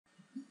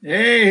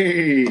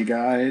Hey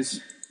guys!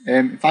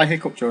 If I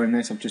hiccup during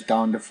this, I've just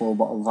downed a full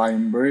bottle of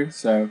Iron Brew,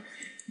 so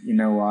you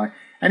know why.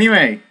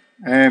 Anyway,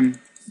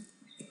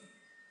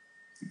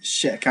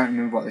 shit, I can't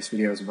remember what this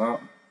video is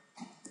about.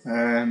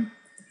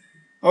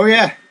 Oh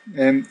yeah,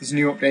 there's a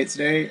new update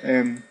today.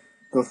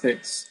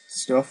 Guthix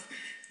stuff.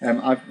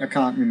 I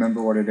can't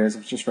remember what it is.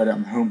 I've just read it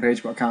on the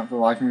homepage, but I can't for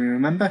the life of me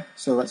remember.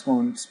 So let's go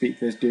and speak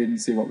to this dude and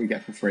see what we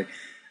get for free.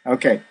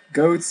 Okay,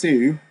 go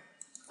to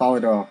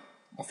Falador,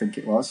 I think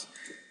it was.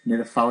 Near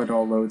the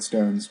Falador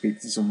Lodestone, speak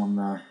to someone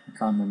there. I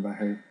can't remember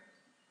who.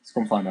 Let's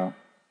go and find out.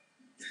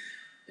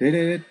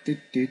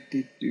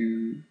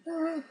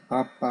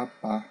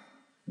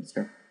 Let's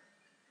go.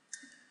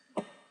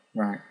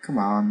 Right, come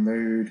on,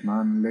 load,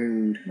 man,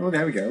 load. Oh,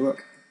 there we go,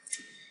 look.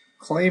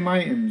 Claim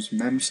items,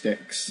 mem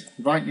sticks.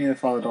 Right near the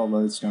Falador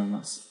Lodestone,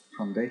 that's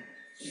handy.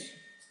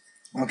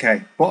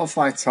 Okay,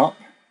 butterfly top,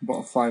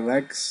 butterfly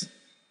legs,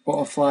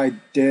 butterfly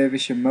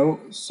dervish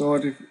emote,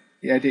 sword of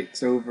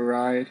edicts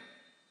override,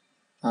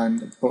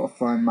 and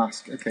butterfly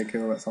mask. Okay,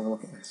 cool, let's have a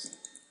look at this.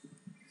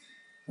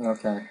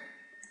 Okay.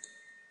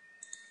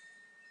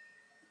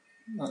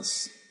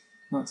 That's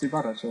not too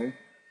bad actually.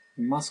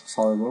 The mask's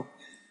horrible.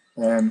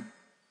 Okay,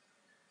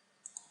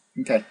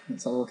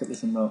 let's have a look at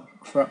this emote.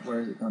 Crap, where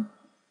has it gone?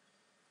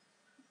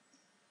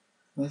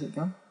 Where's it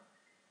gone?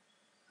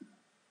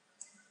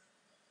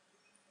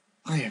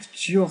 I have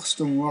just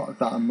unlocked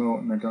that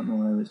emote and I don't know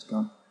where it's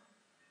gone.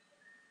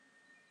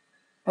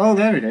 Oh,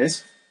 there it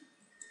is.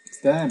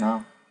 It's there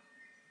now.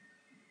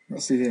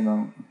 Let's see the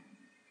emote.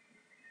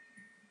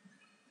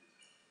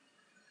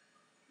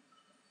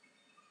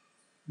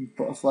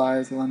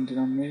 Butterflies landing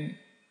on me.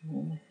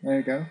 Oh, there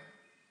you go.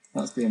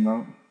 That's the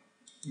emote.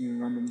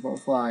 Random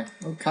butterfly.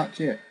 Oh, catch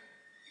it.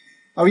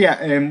 Oh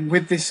yeah,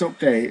 with this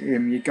update,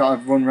 you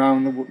gotta run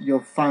around.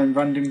 You'll find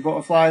random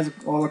butterflies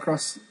all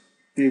across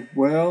the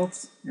world,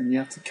 and you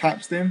have to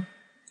catch them.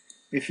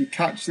 If you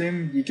catch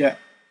them, you get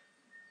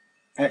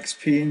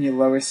XP in your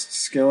lowest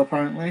skill,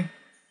 apparently.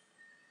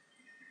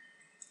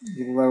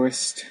 Your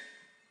lowest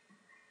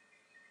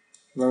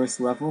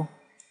level.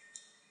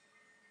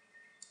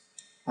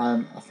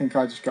 And I think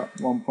I just got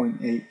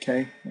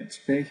 1.8k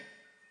XP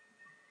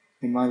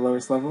in my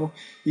lowest level.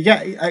 You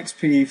get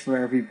XP for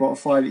every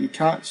butterfly that you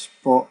catch,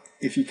 but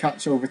if you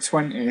catch over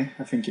 20,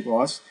 I think it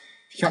was,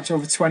 if you catch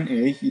over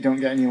 20, you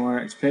don't get any more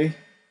XP.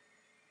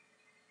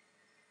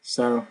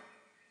 So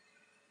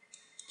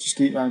just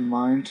keep that in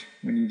mind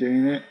when you're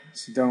doing it.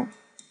 So don't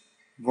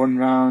run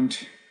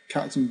around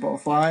catching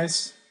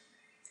butterflies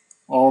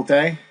all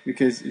day,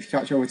 because if you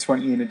catch over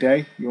 20 in a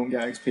day, you won't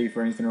get XP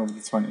for anything over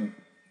the 20.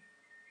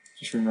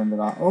 Just remember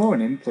that. Oh,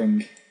 an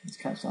impling. Let's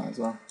catch that as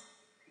well.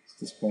 Let's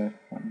display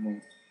that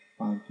move.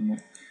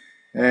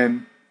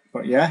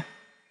 But yeah,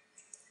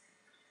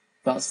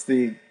 that's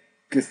the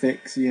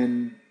Guthix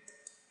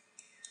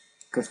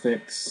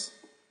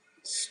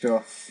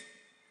stuff.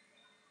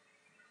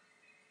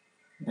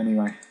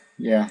 Anyway,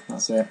 yeah,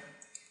 that's it.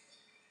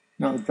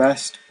 Not the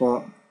best,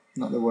 but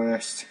not the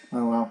worst.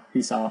 Oh well,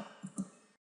 peace out.